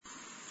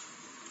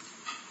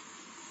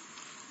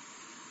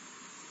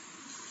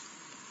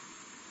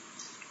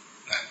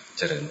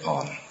เจริญพ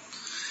ร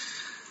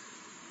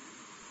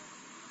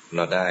เร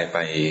าได้ไป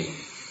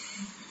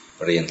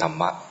เรียนธรร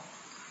มะ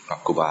กับ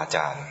ครูบาอาจ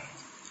ารย์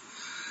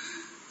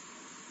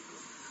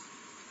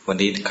วัน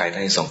นี้ใครไ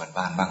ด้ส่งกัน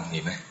บ้านบ้างมี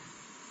ไหม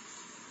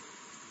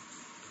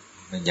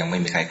ยังไม่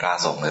มีใครกล้า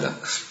ส่งเลยเหรอ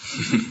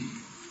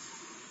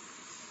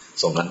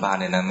ส่งกันบ้าน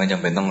เนี่ยนะไม่จ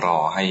ำเป็นต้องรอ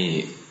ให้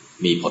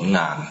มีผลง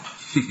าน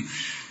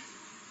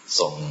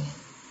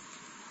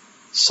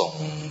ส่ง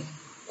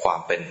ความ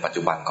เป็นปัจ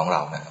จุบันของเร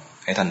านะ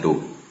ให้ท่านดู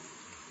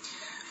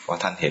ว่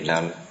าท่านเห็นแล้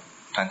ว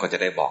ท่านก็จะ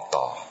ได้บอก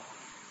ต่อ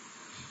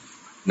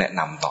แนะ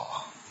นำต่อ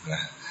น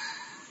ะ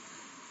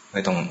ไ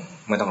ม่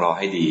ต้องรอใ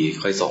ห้ดี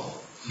ค่อยส่ง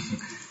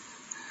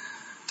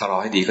ถ้ารอ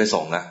ให้ดีค่อย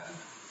ส่งนะ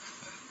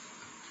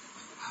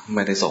ไ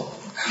ม่ได้ส่ง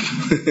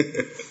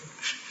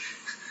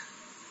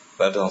แ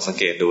ล้วลองสัง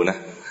เกตดูนะ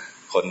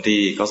คนที่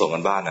เขาส่งกั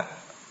นบ้านน่ะ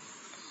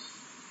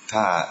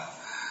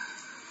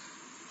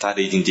ถ้า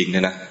ดีจริงๆเ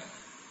นี่ยนะ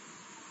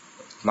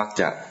มัก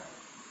จ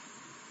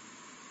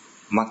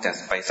ะ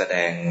ไปแสด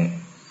ง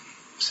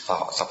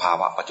สภา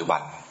วะปัจจุบั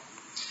น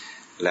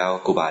แล้ว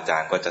ครูบาอาจา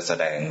รย์ก็จะแส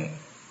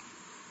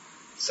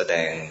ด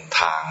ง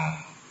ทาง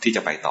ที่จ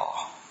ะไปต่อ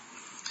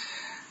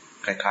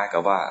คล้ายๆกั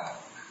บว่า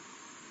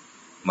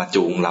มา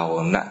จูงเรา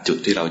ณจุด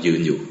ที่เรายื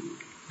นอยู่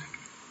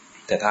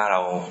แต่ถ้าเร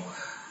า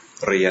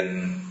เรีย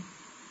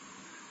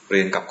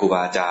นกับครูบ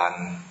าอาจาร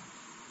ย์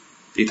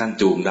ที่ท่าน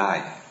จูงได้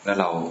แล้ว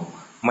เรา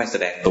ไม่แส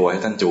ดงตัวให้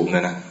ท่านจูงเ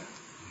นี่ยนะ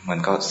มัน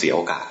ก็เสียโอ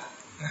กาส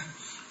นะ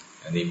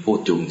อันนี้พูด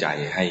จูงใจ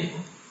ให้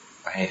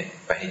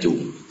จู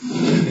ง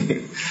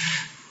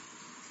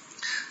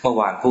เมื่อ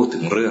วานพูดถึ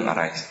งเรื่องอะ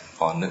ไรพ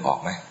อนึกออก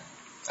ไหม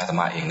อาต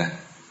มาเองนะ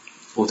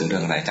พูดถึงเรื่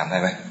องอะไรจำได้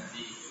ไหม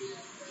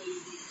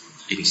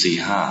อินทรี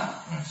ย์ห้า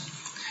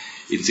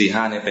อินทรีย์ห้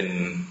าเนี่ยเ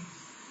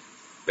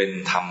ป็น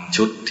ธรรม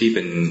ชุดที่เ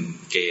ป็น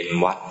เกณฑ์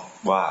วัด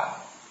ว่า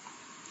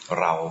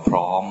เราพ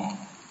ร้อม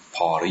พ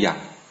อหรือยัง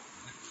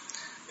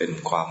เป็น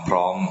ความพ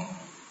ร้อม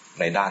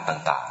ในด้าน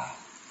ต่าง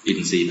ๆอิน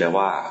ทรีย์แปล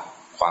ว่า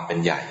ความเป็น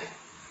ใหญ่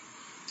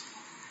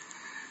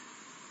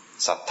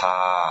ศรัทธา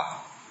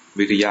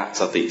วิริยะ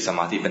สติสม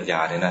าธิปัญญา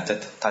เนี่ยนะ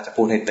ถ้าจะ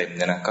พูดให้เต็มเ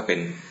นี่ยนะก็เป็น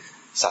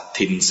สัท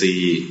ทินรี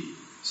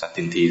สัท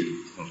ทินรี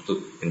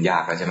เป็นยา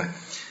กแล้วใช่ไหม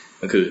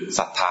ก็คือศ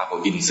รัทธาบว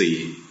กอินทรี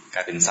ย์กล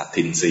ายเป็นสัท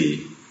ทินรี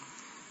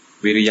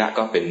วิริยะ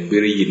ก็เป็นวิ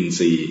ริยิน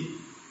ทรีย์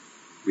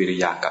วิริ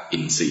ยะกับอิ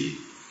นทรีย์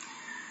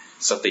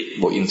สติ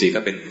บวกอินทรีย์ก็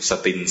เป็นส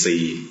ตินทรี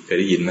ย์เคย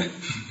ได้ยินไหม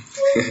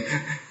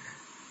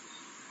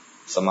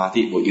สมา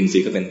ธิบวกอินทรี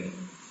ย์ก็เป็น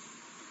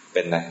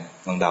อะไร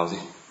ลองเดาสิ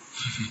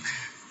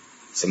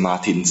สมา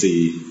ธินทรี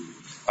ย์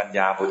ปัญญ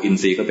าบวกอิน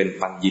ทรีย์ก็เป็น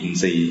ปัญญิน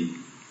ทรีย์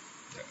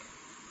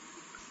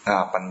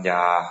ปัญญ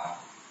า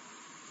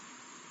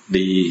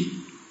ดี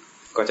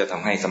ก็จะท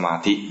ำให้สมา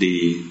ธิดี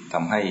ท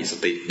ำให้ส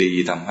ติดี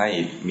ทำให้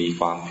มี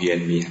ความเพียร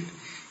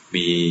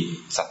มี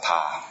ศรัทธ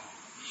า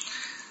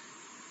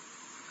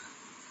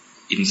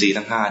อินทรีย์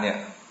ทั้งห้าเนี่ย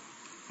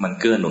มัน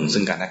เกื้อหนุน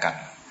ซึ่งกันและกัน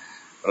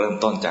เริ่ม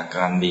ต้นจากก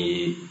ารมี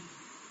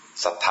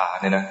ศรัทธา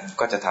เนี่ยนะ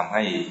ก็จะทำใ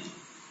ห้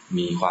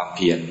มีความเ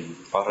พียร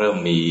เพราะเริ่ม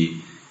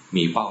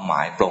มีเป้าหมา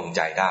ยปรงใ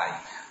จได้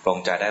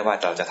ว่า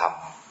เราจะท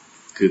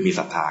ำคือมีศ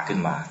รัทธาขึ้น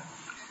มา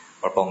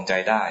พอปรงใจ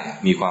ได้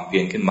มีความเพี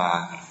ยรขึ้นมา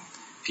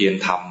เพียร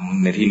ท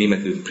ำในที่นี้มั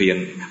นคือเพียร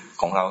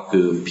ของเรา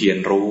คือเพียร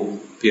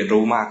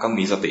รู้มากก็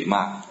มีสติม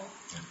าก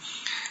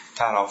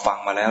ถ้าเราฟัง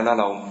มาแล้ว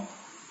เรา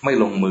ไม่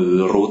ลงมือ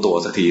รู้ตัว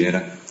สักทีเนี่ยน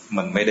ะ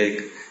มันไม่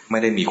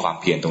ได้มีความ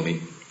เพียรตรงนี้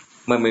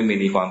เมื่อไม่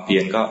มีความเพีย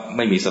รก็ไ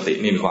ม่มีสติ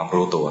ไม่มีความ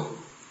รู้ตัว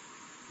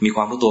มีค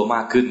วามรู้ตัวม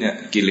ากขึ้นเนี่ย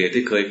กิเลส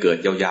ที่เคยเกิด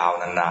ยาว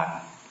ๆนาน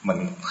ๆ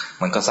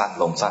มันก็สั้น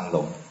ล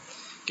ง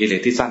กิเล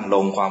สที่สั้นล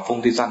งความฟุ้ง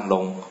ที่สั้นล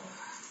ง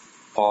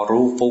พอ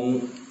รู้ฟุ้ง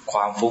คว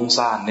ามฟุ้ง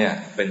ซ่านเนี่ย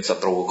เป็นศั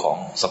ตรูของ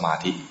สมา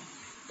ธิ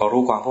พอ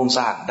รู้ความฟุ้ง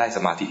ซ่านได้ส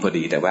มาธิพอ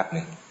ดีแต่แวบ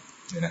นึง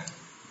นี่นะ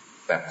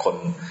แบบค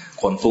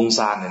นฟุ้ง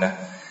ซ่านเนี่ยนะ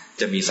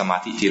จะมีสมา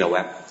ธิทีละแว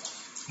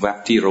บ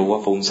ที่รู้ว่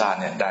าฟุ้งซ่าน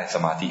เนี่ยได้ส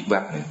มาธิแว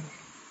บนึง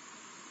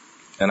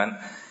ดังนั้น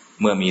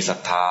เมื่อมีศรัท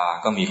ธา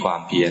ก็มีควา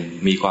มเพียร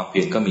มีความเพี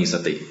ยรก็มีส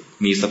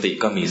ติ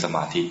ก็มีสม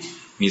าธิ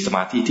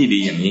ที่ดี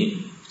อย่างนี้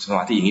สม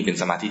าธิอย่างนี้เป็น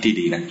สมาธิที่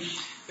ดีนะ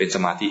เป็นส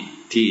มาธิ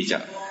ที่จะ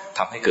ท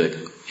ำให้เกิด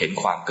เห็น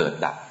ความเกิด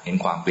ดับเห็น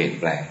ความเปลี่ยน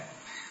แปลง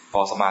พ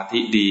อสมาธิ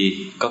ดี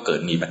ก็เกิด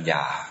มีปัญญ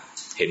า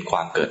เห็นคว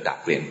ามเกิดดับ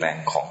เปลี่ยนแปลง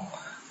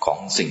ของ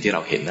สิ่งที่เร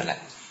าเห็นนั่นแหละ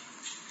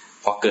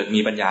พอเกิดมี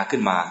ปัญญาขึ้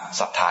นมา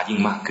ศรัทธายิ่ง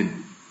มากขึ้น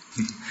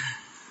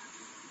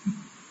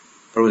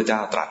พระพุทธเจ้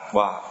าตรัส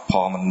ว่าพ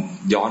อมัน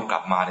ย้อนกลั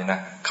บมาเนี่ยนะ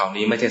คราว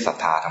นี้ไม่ใช่ศรัท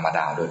ธาธรรมด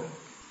าด้วย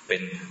เป็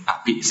นอ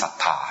ภิศรัท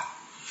ธา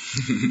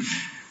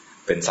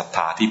เป็นศรัทธ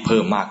าที่เพิ่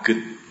มมากขึ้น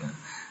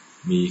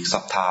มีศรั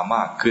ทธาม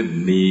ากขึ้น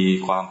มี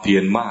ความเพีย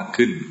รมาก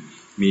ขึ้น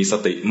มีส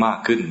ติมาก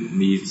ขึ้น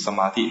มีส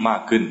มาธิมา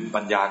กขึ้น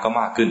ปัญญาก็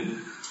มากขึ้น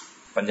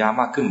ปัญญา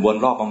มากขึ้นวน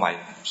รอบมาใหม่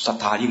ศรัท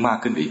ธายิ่งมาก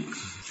ขึ้นอีก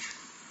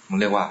มัน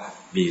เรียกว่า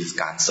มี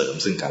การเสริม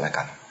ซึ่งกันและ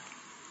กัน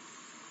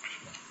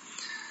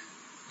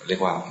เรีย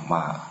กว่า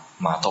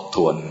มาทบท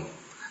วน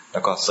แล้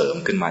วก็เสริม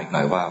ขึ้นมาอีกหน่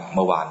อยว่าเ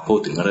มื่อวานพูด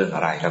ถึงเรื่องอ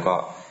ะไรแล้วก็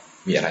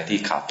มีอะไรที่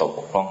ขาดตกบ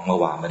กพร่องเมื่อ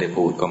วานไม่ได้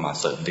พูดก็มา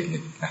เสริมนิดนึ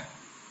งนะ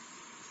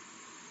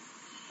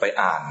ไป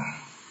อ่าน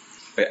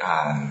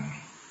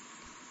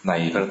ใน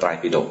พระไตร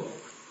ปิฎก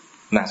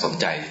น่าสน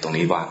ใจตรง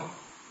นี้ว่า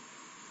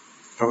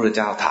พระพุทธเ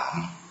จ้าถา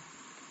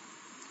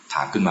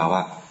มขึ้นมาว่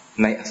า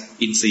ใน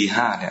อินทรีย์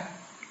5เนี่ย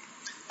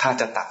ถ้า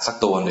จะตัดสัก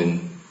ตัวหนึ่ง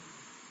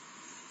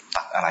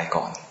ตัดอะไร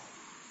ก่อน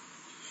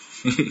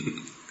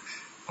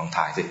ลอง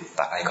ถ่ายสิ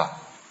ตัดอะไรก่อน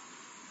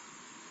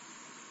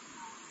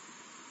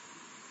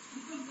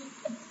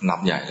นับ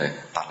ใหญ่เลย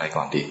ตัดอะไรก่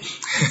อนดี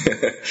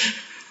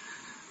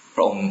พ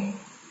ระองค์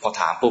พอ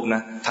ถามปุ๊บน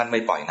ะท่านไม่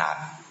ปล่อยนาน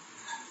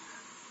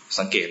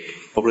สังเกต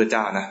พระพุทธเจ้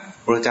านะ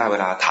พระพุทธเจ้าเว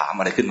ลาถาม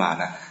อะไรขึ้นมา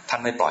นะท่าน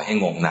ไม่ปล่อยให้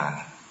งงนาน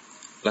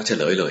แล้วเฉ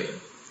ลยเลย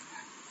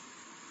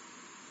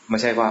ไม่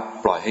ใช่ว่า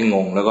ปล่อยให้ง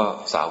งแล้วก็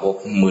สาวก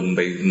มึนไ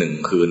ป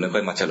1 คืนแล้วค่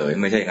อยมาเฉลย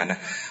ไม่ใช่อย่างนั้นน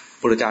ะ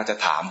พระพุทธเจ้าจะ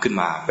ถามขึ้น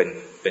มา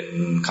เป็น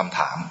คำถ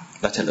าม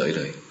แล้วเฉลยเ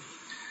ลย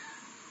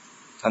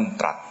ท่าน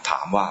ตรัสถ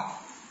ามว่า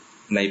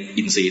ใน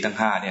อินทรีย์ทั้ง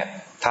5เนี่ย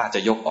ถ้าจะ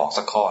ยกออก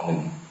สักข้อหนึ่ง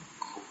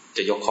จ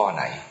ะยกข้อไ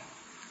หน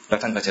แล้ว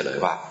ท่านก็เฉลย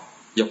ว่า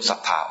ยกศรัท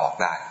ธาออก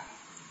ได้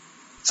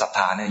ศรัทธ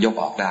าเนี่ยยก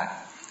ออกได้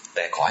แ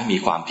ต่ขอให้มี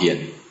ความเพียร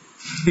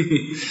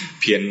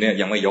เพียรเนี่ย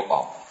ยังไม่ยกอ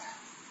อก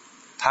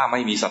ถ้าไม่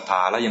มีศรัทธ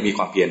าแล้วยังมีค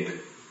วามเพียร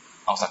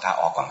เอาศรัทธา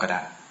ออกก่อนก็ไ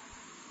ด้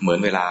เหมือน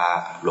เวลา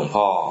หลวง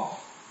พ่อ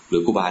หรื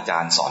อครูบาอาจา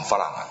รย์สอนฝ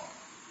รั่ง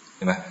ใ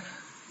ช่ไหม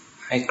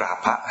ให้กราบ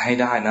พระให้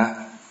ได้นะ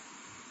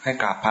ให้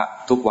กราบพระ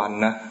ทุกวัน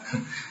นะ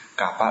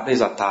กราบพระด้วย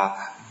ศรัทธา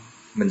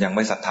มันยังไ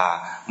ม่ศรัทธา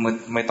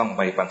ไม่ต้องไ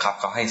ปบังคับ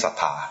เขาให้ศรัท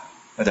ธา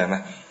เข้าใจไหม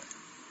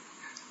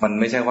มัน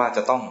ไม่ใช่ว่าจ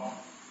ะต้อง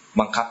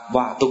บังคับ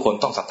ว่าทุกคน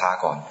ต้องศรัทธา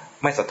ก่อน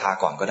ไม่ศรัทธา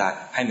ก่อนก็ได้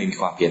ให้มี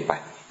ความเพียรไป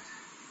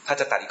ถ้า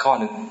จะตัดอีกข้อ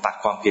นึงตัด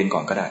ความเพียรก่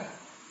อนก็ได้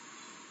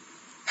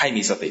ให้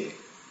มีสติ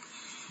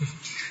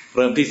เ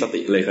ริ่มที่ส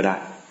ติเลยก็ได้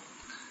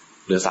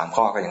เหลือ3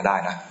 ข้อก็ยังได้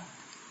นะ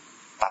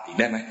ตัดอีก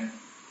ได้ไหม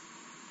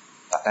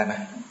ตัดได้ไหม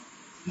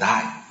ได้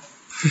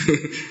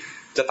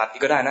จะตัดอี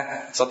กก็ได้นะ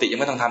สติยัง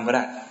ไม่ต้องทำก็ไ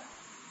ด้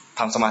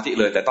ทำสมาธิ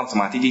เลยแต่ต้องส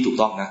มาธิที่ถูก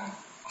ต้องนะ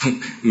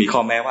มีข้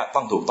อแม้ว่า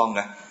ต้องถูกต้อง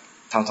นะ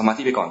ทำสมา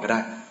ธิไปก่อนก็ได้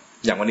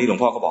อย่างวันนี้หลวง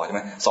พ่อก็บอกใช่ไห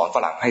มสอนฝ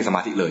รั่งให้สม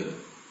าธิเลย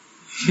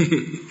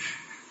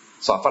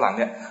สอนฝรั่งเ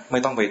นี่ยไม่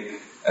ต้องไป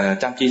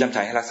จ้ำจี้จ้ำ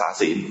ชัยให้รักษา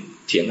ศีล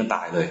เถียงกันต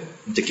ายเลย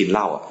มันจะกินเห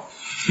ล้าอ่ะ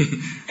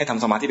ให้ท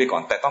ำสมาธิไปก่อ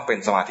นแต่ต้องเป็น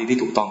สมาธิที่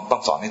ถูกต้อ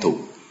งสอนให้ถูก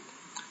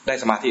ได้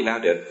สมาธิแล้ว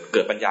เดี๋ยวเ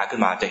กิดปัญญาขึ้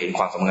นมาจะเห็นค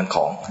วามสำคัญข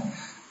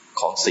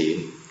องศีล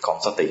ของ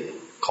สติ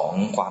ของ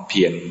ความเ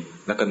พียร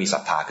แล้วก็มีศรั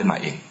ทธาขึ้นมา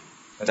เอง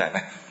เข้าใจไหม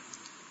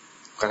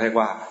ก็เรียก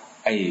ว่า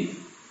ไอ้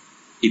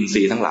อินท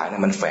รีย์ทั้งหลายเนี่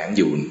ยมันแฝงอ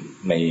ยู่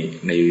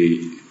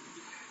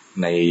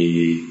ใน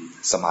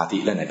สมาธิ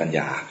และในปัญญ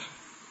า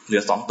เหลื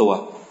อ2 ตัว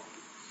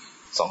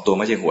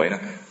ไม่ใช่หวยน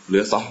ะเหลื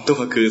อ2 ตัว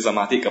คือสม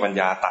าธิกับปัญ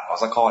ญาตัดออก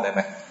สักข้อได้ไห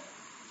ม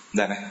ไ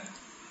ด้ไหม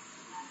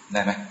ไ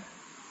ด้ไหม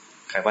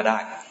ใครว่าได้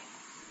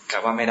ใคร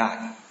ว่าไม่ได้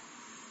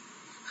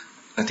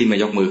แล้วที่มา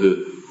ยกมือคือ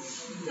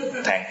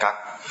แทงกัก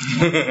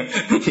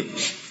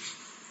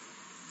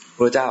พ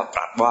ระเจ้าต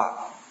รัสว่า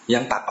ยั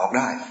งตัดออกไ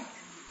ด้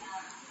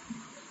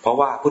เพราะ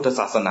ว่าพุทธ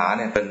ศาสนาเ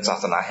นี่ยเป็นศา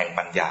สนาแห่ง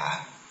ปัญญา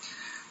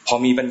พอ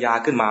มีปัญญา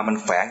ขึ้นมามัน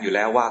แฝงอยู่แ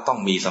ล้วว่าต้อง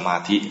มีสมา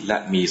ธิและ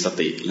มีส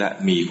ติและ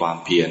มีความ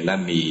เพียรและ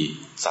มี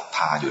ศรัทธ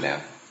าอยู่แล้ว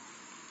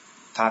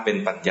ถ้าเป็น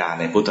ปัญญา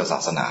ในพุทธศา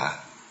สนา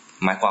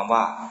หมายความว่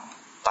า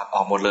ตัดอ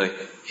อกหมดเลย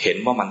เห็น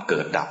ว่ามันเกิ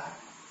ดดับ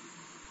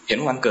เห็น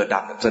ว่ามันเกิดดั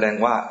บแสดง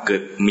ว่าเกิ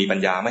ดมีปัญ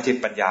ญาไม่ใช่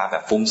ปัญญาแบ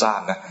บฟุ้งซ่า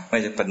นนะไม่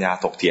ใช่ปัญญา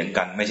ถกเถียง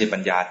กันไม่ใช่ปั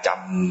ญญาจ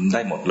ำไ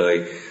ด้หมดเลย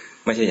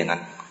ไม่ใช่อย่างนั้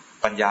น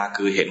ปัญญา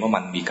คือเห็นว่า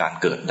มันมีการ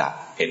เกิดดับ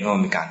เห็นว่ามั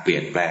นมีการเปลี่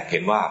ยนแปลงเห็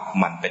นว่า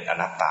มันเป็นอ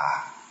นัตตา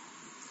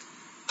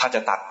ถ้าจ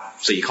ะตัด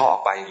4 ข้อออ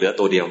กไปเหลือ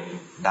ตัวเดียว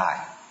ได้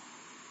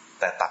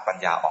แต่ตัดปัญ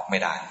ญาออกไม่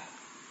ได้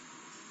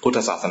พุทธ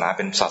ศาสนาเ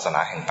ป็นศาสน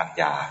าแห่งปัญ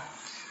ญา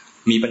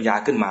มีปัญญา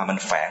ขึ้นมามัน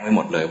แฝงไว้ห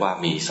มดเลยว่า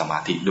มีสมา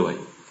ธิด้วย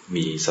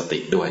มีสติ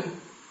ด้วย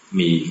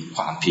มีค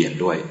วามเพียร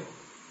ด้วย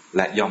แ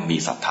ละย่อมมี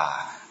ศรัทธา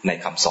ใน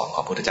คำสอนข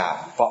องพระพุทธเจ้า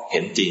เพราะเห็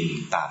นจริง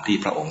ตามที่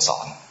พระองค์สอ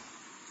น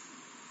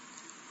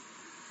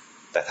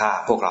แต่ถ้า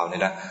พวกเราเนี่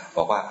ยนะบ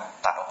อกว่า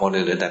ตัดออกหมดเล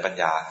ยเหลือแต่ปัญ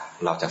ญา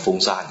เราจะฟุ้ง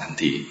ซ่านทัน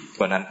ทีเพ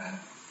ราะนั้น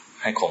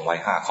ให้คงไว้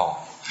5 ข้อ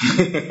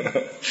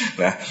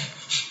นะ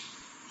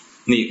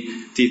นี่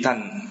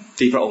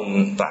ที่พระองค์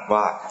ตรัส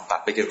ว่าตัด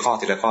ไปทีละข้อ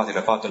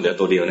จนเหลือ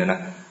ตัวเดียวเนี่ยน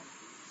ะ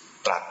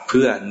ตรัสเ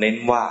พื่อเน้น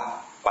ว่า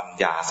ปัญ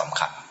ญาสำ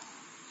คัญ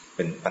เ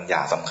ป็นปัญญา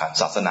สำคัญ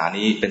ศาสนา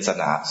นี้เป็น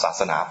ศา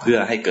สนาเพื่อ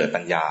ให้เกิด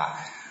ปัญญา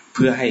เ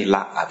พื่อให้ล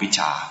ะอวิชช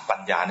าปั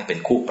ญญานี่เป็น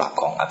คู่ปรับ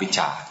ของอวิชช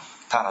า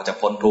ถ้าเราจะ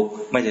พ้นทุกข์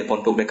ไม่ใช่พ้น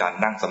ทุกข์ด้วยการ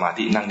นั่งสมา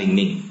ธินั่ง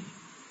นิ่ง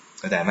ๆ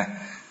เข้าใจไหม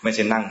ไม่ใ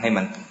ช่นั่งให้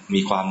มัน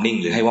มีความนิ่ง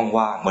หรือให้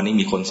ว่างๆวันนี้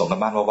มีคนส่งกัน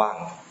บ้านว่าว่าง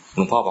ห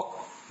ลวงพ่อบอก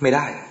ไม่ไ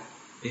ด้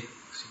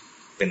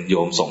เป็นโย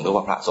มส่งหรือว่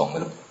าพระส่งไม่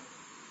รู้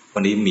วั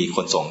นนี้มีค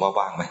นส่งว่า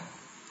ว่างไหม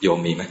โยม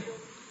มีไหม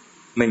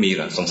ไม่มีเห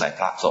รอสงสัยพ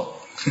ระส่ง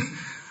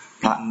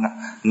พระ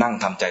นั่ง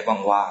ทำใจ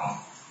ว่าง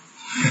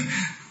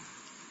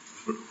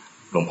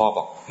ๆหลวงพ่อบ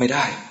อกไม่ไ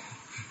ด้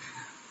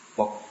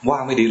บอกว่า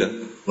งไม่ดีเหรอ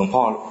หลวงพ่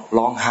อ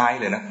ร้องไห้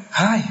เลยนะ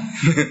ไ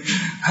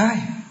ห้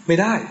ไม่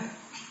ได้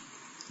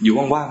อยู่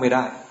ว่างๆไม่ไ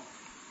ด้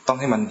ต้อง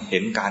ให้มันเห็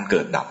นการเ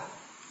กิดดับ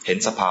เห็น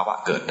สภาวะ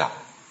เกิดดับ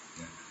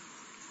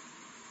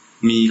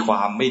มีคว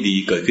ามไม่ดี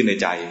เกิดขึ้นใน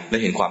ใจและ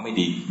เห็นความไม่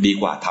ดีดี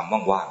กว่าทำ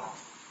ว่าง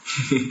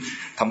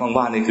ทำ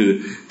ว่างๆนี่คือ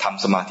ท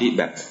ำสมาธิ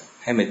แบบ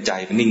ให้มันใจ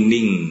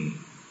นิ่ง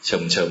ๆเฉ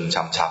มๆ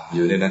ฉ่ำๆอ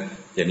ยู่เนี่ยนะ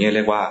อย่างนี้เ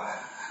รียกว่า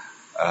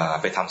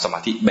ไปทำสมา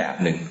ธิแบบ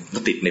หนึ่งแล้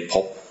วติดในภ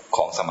พข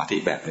องสมาธิ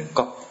แบบหนึ่ง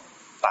ก็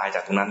ตายจา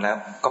กตรงนั้นแล้ว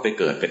ก็ไป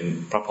เกิดเป็น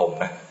พระพรหม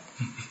นะ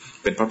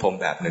เป็นพระพรหม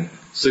แบบหนึ่ง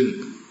ซึ่ง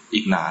อี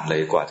กนานเล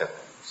ยกว่าจะ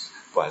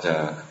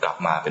กลับ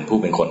มาเป็นผู้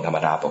เป็นคนธรรม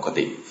ดาปก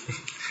ติ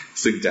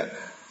ซึ่งจะ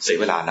เสีย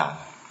เวลานาน